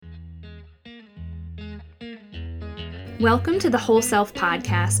Welcome to the Whole Self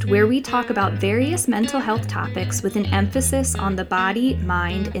Podcast, where we talk about various mental health topics with an emphasis on the body,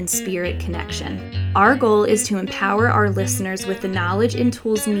 mind, and spirit connection. Our goal is to empower our listeners with the knowledge and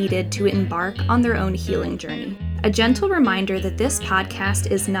tools needed to embark on their own healing journey. A gentle reminder that this podcast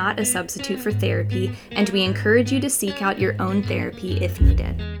is not a substitute for therapy, and we encourage you to seek out your own therapy if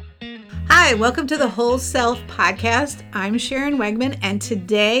needed. Hi, welcome to the Whole Self Podcast. I'm Sharon Wegman, and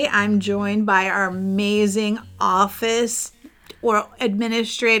today I'm joined by our amazing office or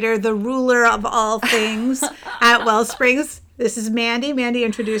administrator, the ruler of all things at Wellsprings. This is Mandy. Mandy,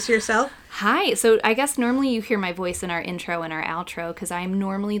 introduce yourself. Hi. So I guess normally you hear my voice in our intro and our outro because I'm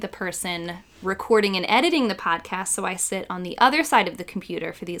normally the person recording and editing the podcast, so I sit on the other side of the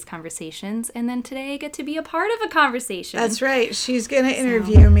computer for these conversations, and then today I get to be a part of a conversation. That's right. She's going to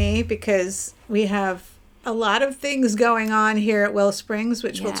interview me because we have a lot of things going on here at Wellsprings,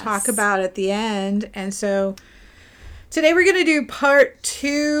 which we'll talk about at the end. And so today we're going to do part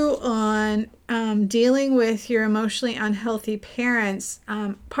 2 on dealing with your emotionally unhealthy parents.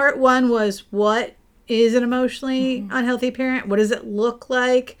 Part 1 was, what is an emotionally unhealthy parent? What does it look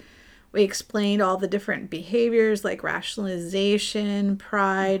like? We explained all the different behaviors like rationalization,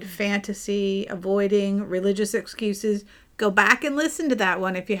 pride, fantasy, avoiding, religious excuses. Go back and listen to that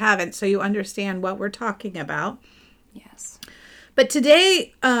one if you haven't, so you understand what we're talking about. Yes. But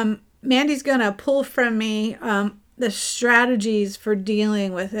today, Mandy's going to pull from me the strategies for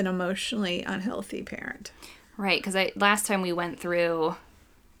dealing with an emotionally unhealthy parent. Right, because last time we went through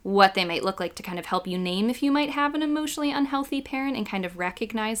what they might look like to kind of help you name if you might have an emotionally unhealthy parent and kind of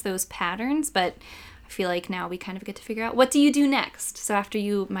recognize those patterns. But I feel like now we kind of get to figure out, what do you do next? So after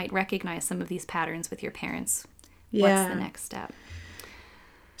you might recognize some of these patterns with your parents, what's the next step?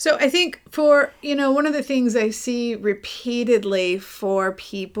 So I think for, one of the things I see repeatedly for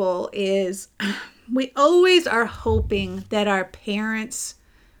people is we always are hoping that our parents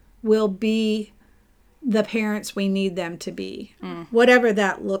will be the parents we need them to be, whatever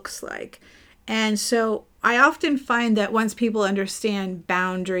that looks like. And so I often find that once people understand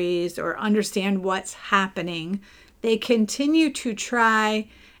boundaries or understand what's happening, they continue to try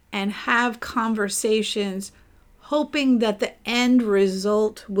and have conversations hoping that the end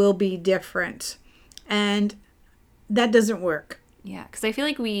result will be different. And that doesn't work. Yeah, because I feel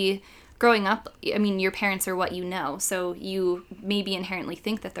like growing up, I mean, your parents are what you know, so you maybe inherently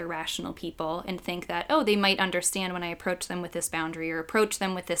think that they're rational people and think that, oh, they might understand when I approach them with this boundary or approach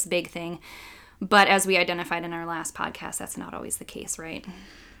them with this big thing. But as we identified in our last podcast, that's not always the case, right?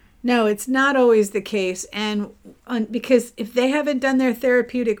 No, it's not always the case. And because if they haven't done their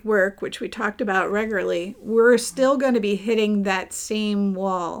therapeutic work, which we talked about regularly, we're still going to be hitting that same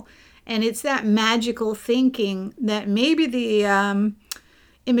wall. And it's that magical thinking that maybe the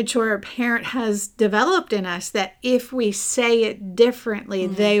immature parent has developed in us, that if we say it differently,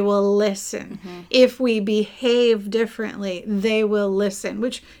 they will listen. If we behave differently, they will listen,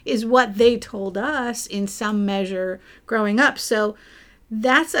 which is what they told us in some measure growing up. So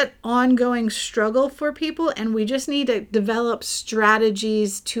that's an ongoing struggle for people, and we just need to develop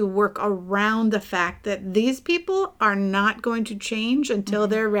strategies to work around the fact that these people are not going to change until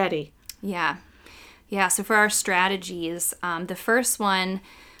they're ready. Yeah. Yeah, so for our strategies, the first one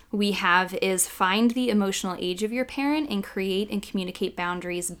we have is find the emotional age of your parent and create and communicate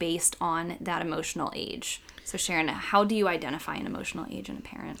boundaries based on that emotional age. So Sharon, how do you identify an emotional age in a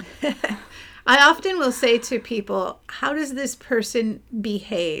parent? I often will say to people, how does this person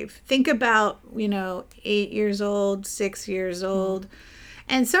behave? Think about, 8 years old, 6 years old.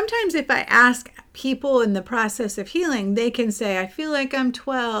 And sometimes if I ask people in the process of healing, they can say, I feel like I'm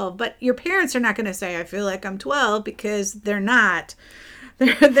 12. But your parents are not going to say, I feel like I'm 12, because they're not.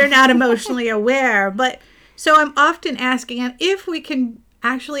 They're not emotionally aware. But so I'm often asking, and if we can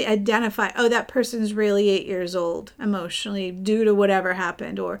actually identify, oh, that person's really 8 years old emotionally due to whatever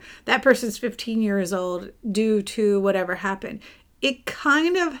happened, or that person's 15 years old due to whatever happened. It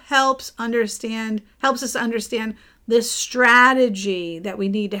kind of helps us understand the strategy that we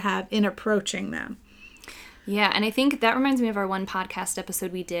need to have in approaching them. Yeah, and I think that reminds me of our one podcast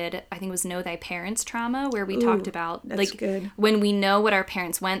episode we did, I think it was Know Thy Parents Trauma, where we talked about, good. When we know what our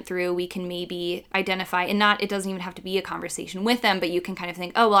parents went through, we can maybe identify, and it doesn't even have to be a conversation with them, but you can kind of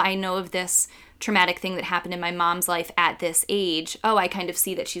think, oh, well, I know of this traumatic thing that happened in my mom's life at this age. Oh, I kind of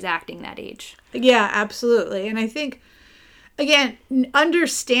see that she's acting that age. Yeah, absolutely. And I think, again,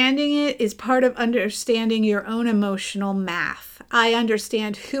 understanding it is part of understanding your own emotional math. I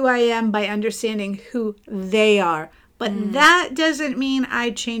understand who I am by understanding who they are. But that doesn't mean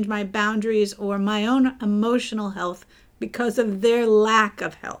I change my boundaries or my own emotional health because of their lack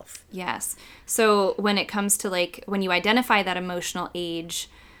of health. Yes. So when it comes to like, when you identify that emotional age,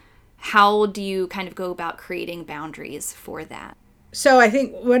 how do you kind of go about creating boundaries for that? So I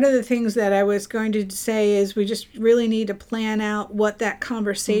think one of the things that I was going to say is we just really need to plan out what that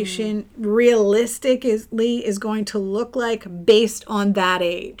conversation realistically is going to look like based on that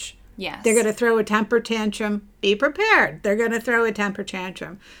age. Yes. They're going to throw a temper tantrum. Be prepared. They're going to throw a temper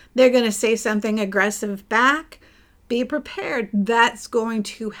tantrum. They're going to say something aggressive back. Be prepared. That's going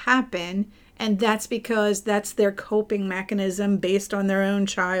to happen. And that's because that's their coping mechanism based on their own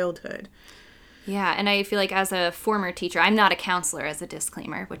childhood. Yeah, and I feel like as a former teacher, I'm not a counselor, as a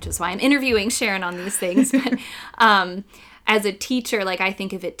disclaimer, which is why I'm interviewing Sharon on these things. But as a teacher, like I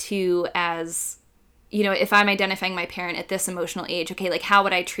think of it too as, you know, if I'm identifying my parent at this emotional age, okay, like how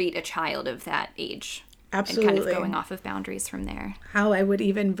would I treat a child of that age? Absolutely. And kind of going off of boundaries from there. How I would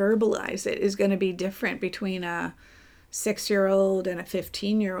even verbalize it is going to be different between a 6-year-old and a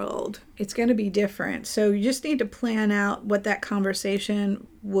 15-year-old. It's going to be different. So you just need to plan out what that conversation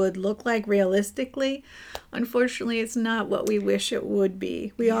would look like realistically. Unfortunately, it's not what we wish it would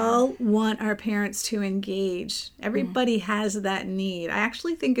be. We all want our parents to engage. Everybody has that need. I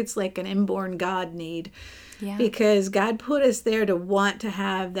actually think it's like an inborn God need. Yeah. Because God put us there to want to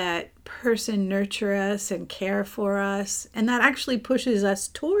have that person nurture us and care for us. And that actually pushes us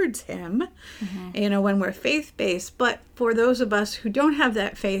towards Him, you know, when we're faith-based. But for those of us who don't have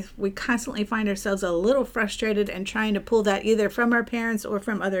that faith, we constantly find ourselves a little frustrated and trying to pull that either from our parents or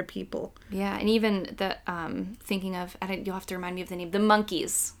from other people. Yeah, and even the thinking of, you'll have to remind me of the name, the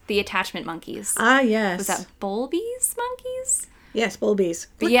monkeys, the attachment monkeys. Ah, yes. Was that Bowlby's monkeys? Yes, Bowlby's.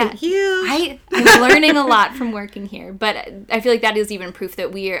 Look at you. I'm learning a lot from working here, but I feel like that is even proof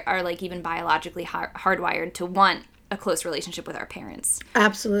that we are like even biologically hardwired to want a close relationship with our parents.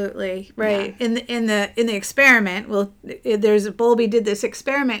 Absolutely, right. Yeah. In the experiment, Bowlby did this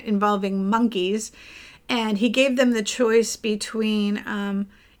experiment involving monkeys, and he gave them the choice between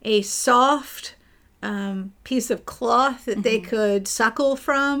a soft piece of cloth that they could suckle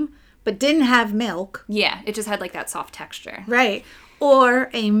from, but didn't have milk. Yeah, it just had like that soft texture. Right.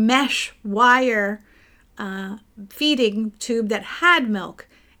 Or a mesh wire feeding tube that had milk.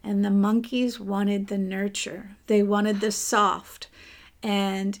 And the monkeys wanted the nurture. They wanted the soft.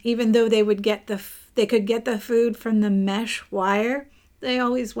 And even though they could get the food from the mesh wire, they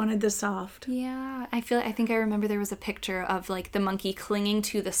always wanted the soft. Yeah, I think I remember there was a picture of like the monkey clinging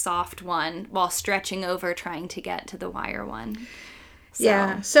to the soft one while stretching over trying to get to the wire one. So.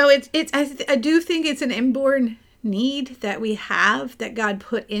 Yeah, so I do think it's an inborn need that we have, that God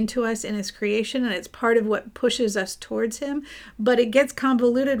put into us in His creation, and it's part of what pushes us towards Him. But it gets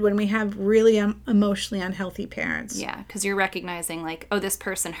convoluted when we have really emotionally unhealthy parents. Yeah, because you're recognizing like, oh, this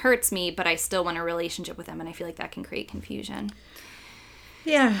person hurts me, but I still want a relationship with them, and I feel like that can create confusion.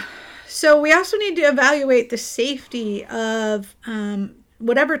 Yeah, so we also need to evaluate the safety of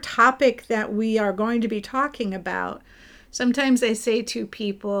whatever topic that we are going to be talking about. Sometimes I say to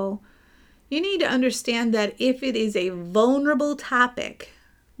people, you need to understand that if it is a vulnerable topic,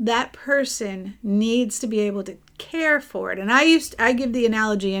 that person needs to be able to care for it. And I give the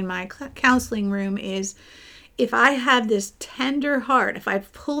analogy in my counseling room is, if I have this tender heart, if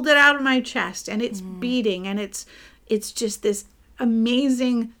I've pulled it out of my chest and it's beating and it's just this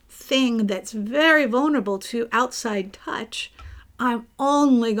amazing thing that's very vulnerable to outside touch, I'm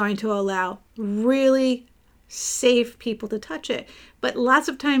only going to allow really safe people to touch it. But lots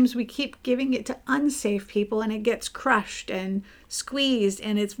of times we keep giving it to unsafe people and it gets crushed and squeezed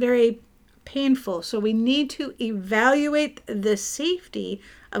and it's very painful. So we need to evaluate the safety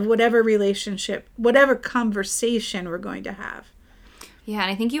of whatever relationship, whatever conversation we're going to have. Yeah, and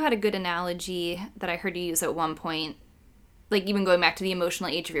I think you had a good analogy that I heard you use at one point, like even going back to the emotional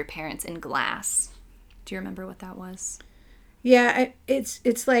age of your parents in glass. Do you remember what that was? Yeah,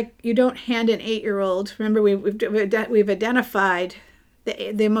 it's like you don't hand an 8-year-old. Remember, we've identified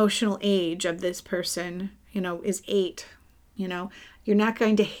the emotional age of this person, is 8. You're not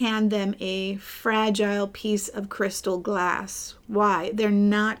going to hand them a fragile piece of crystal glass. Why? They're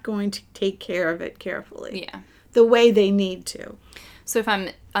not going to take care of it carefully. Yeah. The way they need to. So if I'm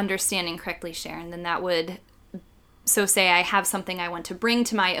understanding correctly, Sharon, then that would, so say I have something I want to bring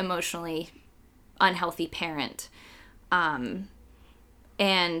to my emotionally unhealthy parent.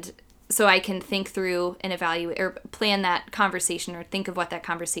 And so I can think through and evaluate or plan that conversation or think of what that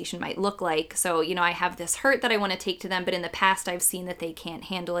conversation might look like. So, I have this hurt that I want to take to them, but in the past I've seen that they can't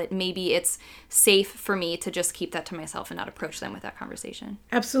handle it. Maybe it's safe for me to just keep that to myself and not approach them with that conversation.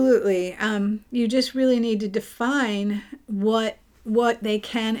 Absolutely. You just really need to define what they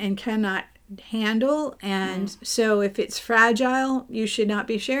can and cannot handle. And so if it's fragile, you should not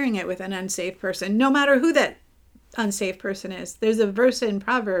be sharing it with an unsafe person, no matter who that unsafe person is. There's a verse in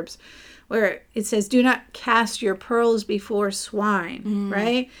Proverbs where it says, do not cast your pearls before swine,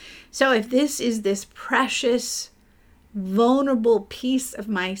 right? So if this is this precious, vulnerable piece of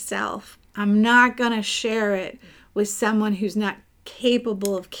myself, I'm not going to share it with someone who's not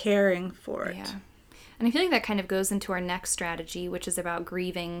capable of caring for it. Yeah. And I feel like that kind of goes into our next strategy, which is about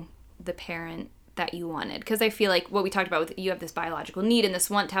grieving the parent that you wanted. Because I feel like what we talked about with you have this biological need and this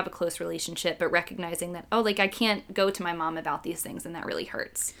want to have a close relationship, but recognizing that, oh, like I can't go to my mom about these things and that really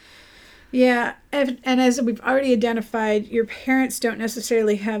hurts. Yeah, and as we've already identified, your parents don't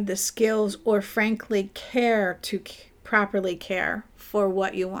necessarily have the skills or frankly care to properly care for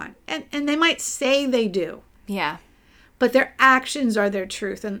what you want. And they might say they do. Yeah. But their actions are their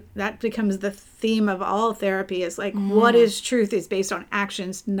truth. And that becomes the theme of all therapy is like, what is truth is based on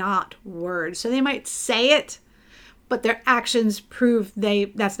actions, not words. So they might say it, but their actions prove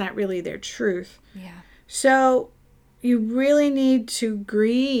that's not really their truth. Yeah. So you really need to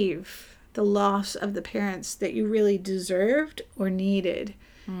grieve the loss of the parents that you really deserved or needed.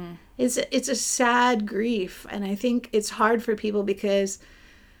 It's a sad grief. And I think it's hard for people because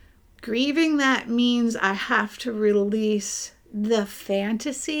grieving that means I have to release the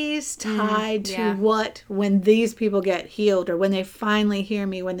fantasies tied to when these people get healed or when they finally hear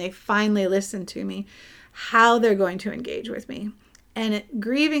me, when they finally listen to me, how they're going to engage with me. And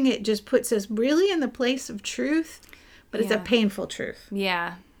grieving it just puts us really in the place of truth, but it's a painful truth.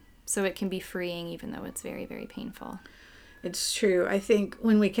 Yeah. So it can be freeing even though it's very, very painful. It's true. I think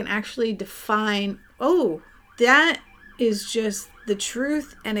when we can actually define, oh, that is just the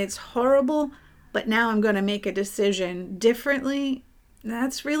truth and it's horrible, but now I'm going to make a decision differently.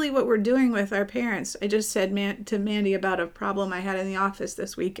 That's really what we're doing with our parents. I just said to Mandy about a problem I had in the office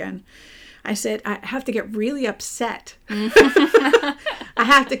this weekend. I said, I have to get really upset. I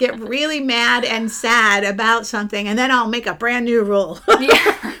have to get really mad and sad about something, and then I'll make a brand new rule.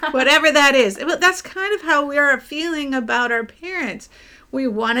 Whatever that is. But that's kind of how we are feeling about our parents. We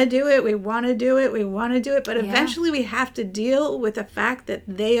want to do it. We want to do it. We want to do it. But eventually we have to deal with the fact that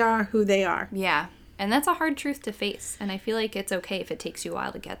they are who they are. Yeah. And that's a hard truth to face. And I feel like it's okay if it takes you a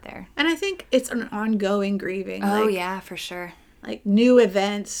while to get there. And I think it's an ongoing grieving. Yeah, for sure. Like new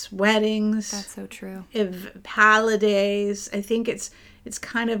events, weddings. That's so true. Holidays. I think it's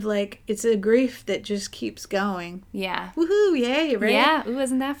kind of like, it's a grief that just keeps going. Yeah. Woohoo, yay, right? Yeah, ooh,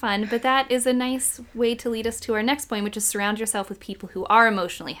 isn't that fun? But that is a nice way to lead us to our next point, which is surround yourself with people who are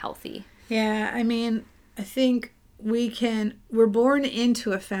emotionally healthy. Yeah, I mean, I think we're born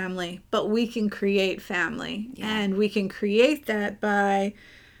into a family, but we can create family. Yeah. And we can create that by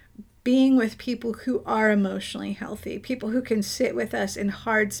being with people who are emotionally healthy, people who can sit with us in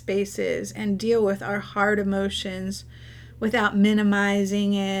hard spaces and deal with our hard emotions without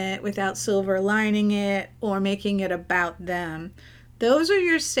minimizing it, without silver lining it, or making it about them. Those are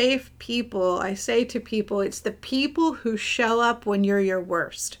your safe people. I say to people, it's the people who show up when you're your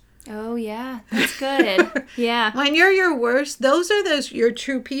worst. Oh, yeah. That's good. Yeah. When you're your worst, those are your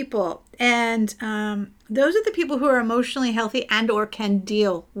true people. And those are the people who are emotionally healthy and or can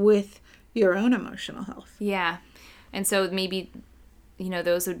deal with your own emotional health. Yeah. And so maybe,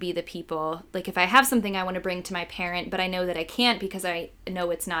 those would be the people, like if I have something I want to bring to my parent, but I know that I can't because I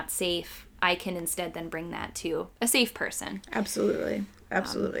know it's not safe, I can instead then bring that to a safe person. Absolutely.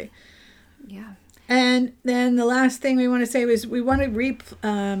 Absolutely. Yeah. And then the last thing we want to say was we want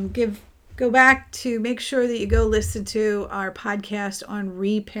to go back to make sure that you go listen to our podcast on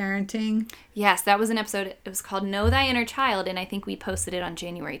reparenting. Yes, that was an episode. It was called Know Thy Inner Child, and I think we posted it on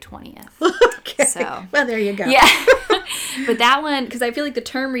January 20th. Okay. So, well, there you go. Yeah. But that one, because I feel like the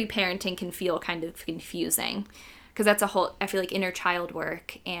term reparenting can feel kind of confusing, because that's I feel like inner child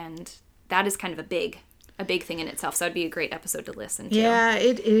work, and that is kind of a big thing in itself. So that'd be a great episode to listen to. Yeah,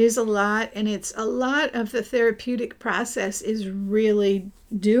 it is a lot. And it's a lot of the therapeutic process is really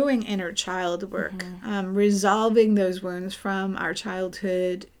doing inner child work, resolving those wounds from our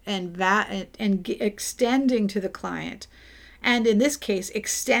childhood and extending to the client. And in this case,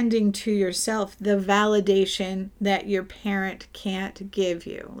 extending to yourself the validation that your parent can't give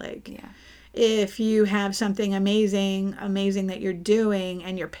you. If you have something amazing that you're doing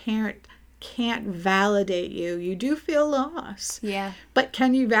and your parent can't validate you, you do feel loss. Yeah. But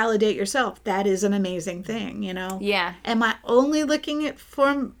can you validate yourself? That is an amazing thing, Yeah. Am I only looking at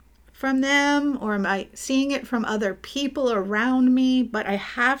from them, or am I seeing it from other people around me? But I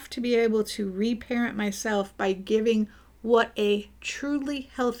have to be able to reparent myself by giving what a truly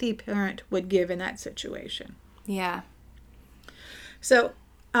healthy parent would give in that situation. Yeah. So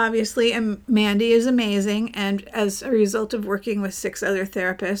obviously, Mandy is amazing. And as a result of working with 6 other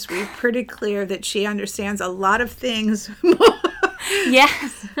therapists, we're pretty clear that she understands a lot of things.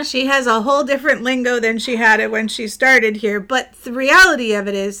 Yes. She has a whole different lingo than she had it when she started here. But the reality of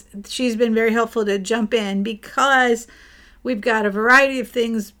it is she's been very helpful to jump in because we've got a variety of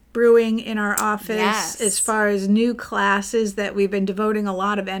things brewing in our office as far as new classes that we've been devoting a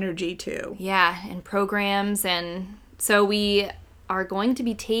lot of energy to. Yeah, and programs. And so we are going to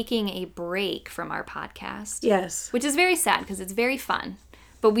be taking a break from our podcast. Yes. Which is very sad because it's very fun.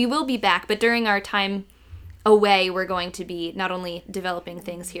 But we will be back. But during our time away, we're going to be not only developing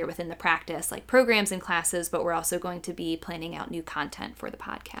things here within the practice, like programs and classes, but we're also going to be planning out new content for the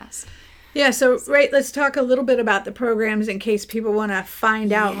podcast. Yeah, so let's talk a little bit about the programs in case people want to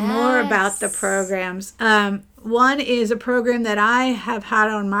find out more about the programs. One is a program that I have had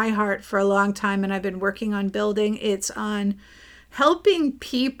on my heart for a long time and I've been working on building. It's on helping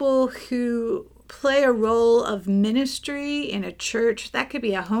people who play a role of ministry in a church. That could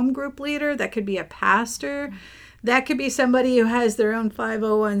be a home group leader, that could be a pastor, that could be somebody who has their own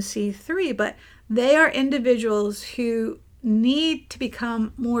 501c3, but they are individuals who need to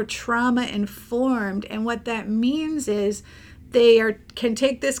become more trauma informed. And what that means is they can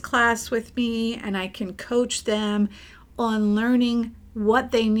take this class with me and I can coach them on learning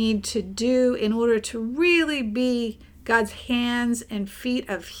what they need to do in order to really be God's hands and feet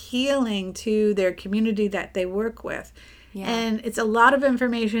of healing to their community that they work with. Yeah. And it's a lot of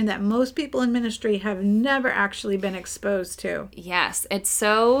information that most people in ministry have never actually been exposed to. Yes. It's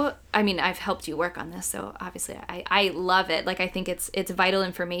so, I mean, I've helped you work on this, so obviously I love it. Like, I think it's vital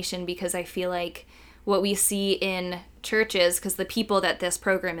information because I feel like what we see in churches, because the people that this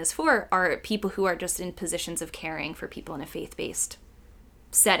program is for are people who are just in positions of caring for people in a faith-based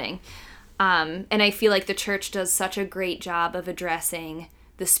setting. And I feel like the church does such a great job of addressing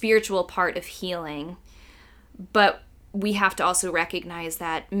the spiritual part of healing, but we have to also recognize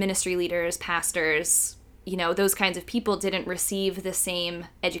that ministry leaders, pastors, those kinds of people didn't receive the same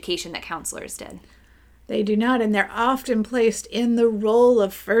education that counselors did. They do not, and they're often placed in the role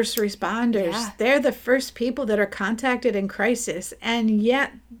of first responders. Yeah. They're the first people that are contacted in crisis and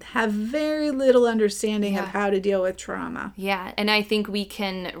yet have very little understanding of how to deal with trauma. Yeah, and I think we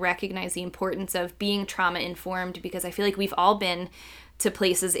can recognize the importance of being trauma-informed because I feel like we've all been to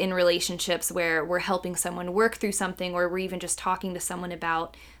places in relationships where we're helping someone work through something or we're even just talking to someone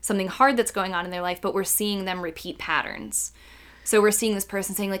about something hard that's going on in their life, but we're seeing them repeat patterns. So we're seeing this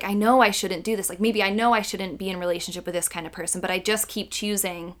person saying, like, I know I shouldn't do this. Like, maybe I know I shouldn't be in relationship with this kind of person, but I just keep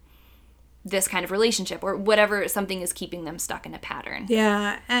choosing this kind of relationship or whatever, something is keeping them stuck in a pattern.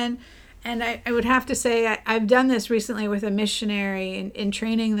 Yeah, and I would have to say I've done this recently with a missionary in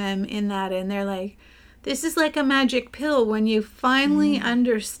training them in that, and they're like, this is like a magic pill. When you finally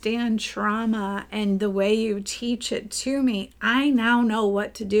understand trauma and the way you teach it to me, I now know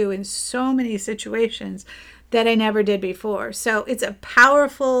what to do in so many situations that I never did before. So it's a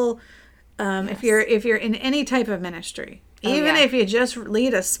powerful, if you're in any type of ministry, even if you just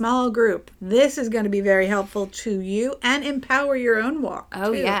lead a small group, this is going to be very helpful to you and empower your own walk.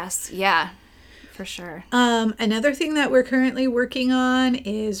 Oh, too. Yes. Yeah, for sure. Another thing that we're currently working on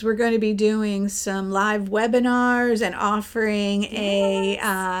is we're going to be doing some live webinars and offering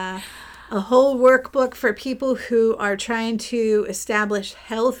a whole workbook for people who are trying to establish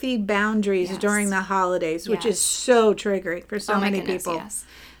healthy boundaries during the holidays, which is so triggering for so many people. Yes.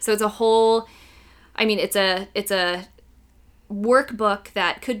 So it's a whole, I mean, it's a workbook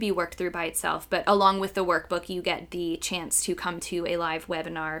that could be worked through by itself, but along with the workbook, you get the chance to come to a live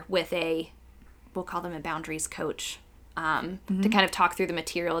webinar with we'll call them a boundaries coach, to kind of talk through the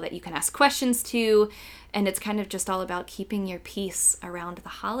material that you can ask questions to. And it's kind of just all about keeping your peace around the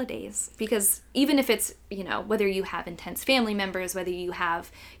holidays. Because even if it's, whether you have intense family members, whether you have,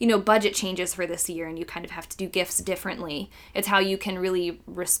 budget changes for this year and you kind of have to do gifts differently, it's how you can really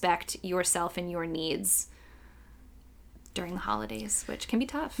respect yourself and your needs during the holidays, which can be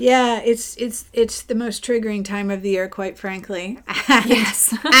tough. Yeah, it's the most triggering time of the year, quite frankly.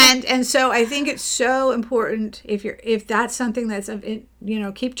 Yes. and so I think it's so important if that's something that's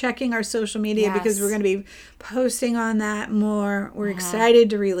keep checking our social media because we're going to be posting on that more. We're excited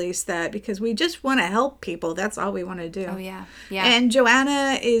to release that because we just want to help people. That's all we want to do. Oh yeah. Yeah. And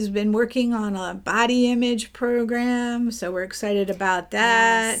Joanna has been working on a body image program, so we're excited about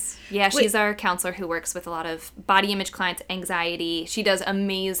that. Yes. Yeah, she's our counselor who works with a lot of body image clients, anxiety. She does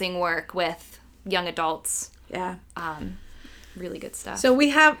amazing work with young adults. Yeah. Really good stuff. So we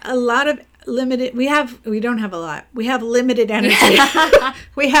have a lot of limited. We don't have a lot. We have limited energy.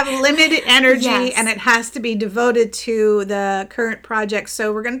 We have limited energy, Yes. and it has to be devoted to the current project.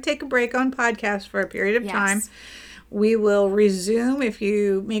 So we're going to take a break on podcast for a period of time. We will resume if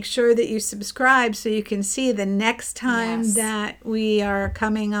you make sure that you subscribe so you can see the next time that we are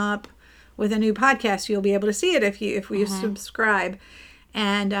coming up with a new podcast. You'll be able to see it if you subscribe.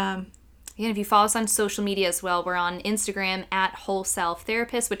 And if you follow us on social media as well, we're on Instagram at Whole Self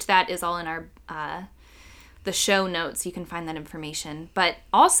Therapist, which that is all in our the show notes. You can find that information. But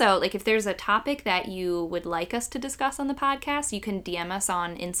also, like, if there's a topic that you would like us to discuss on the podcast, you can DM us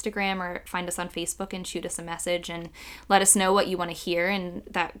on Instagram or find us on Facebook and shoot us a message and let us know what you want to hear. And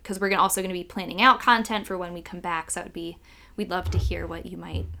that, because we're also going to be planning out content for when we come back. So we'd love to hear what you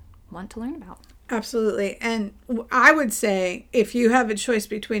might want to learn about. Absolutely. And I would say if you have a choice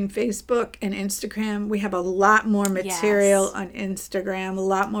between Facebook and Instagram, we have a lot more material on Instagram, a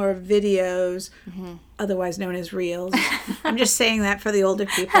lot more videos, otherwise known as Reels. I'm just saying that for the older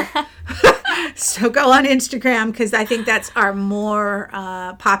people. So go on Instagram, because I think that's our more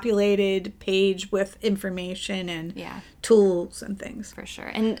populated page with information and tools and things. For sure.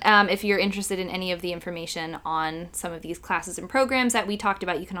 And if you're interested in any of the information on some of these classes and programs that we talked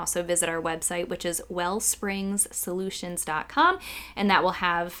about, you can also visit our website, which is wellspringsolutions.com, and that will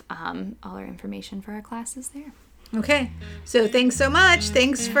have all our information for our classes there. Okay. So thanks so much.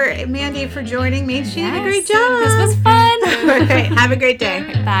 Thanks for Mandy for joining me. She did a great job. This was fun. Okay. Have a great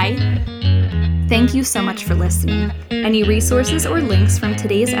day. Bye. Thank you so much for listening. Any resources or links from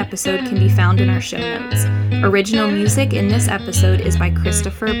today's episode can be found in our show notes. Original music in this episode is by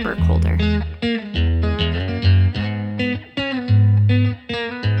Christopher Burkholder.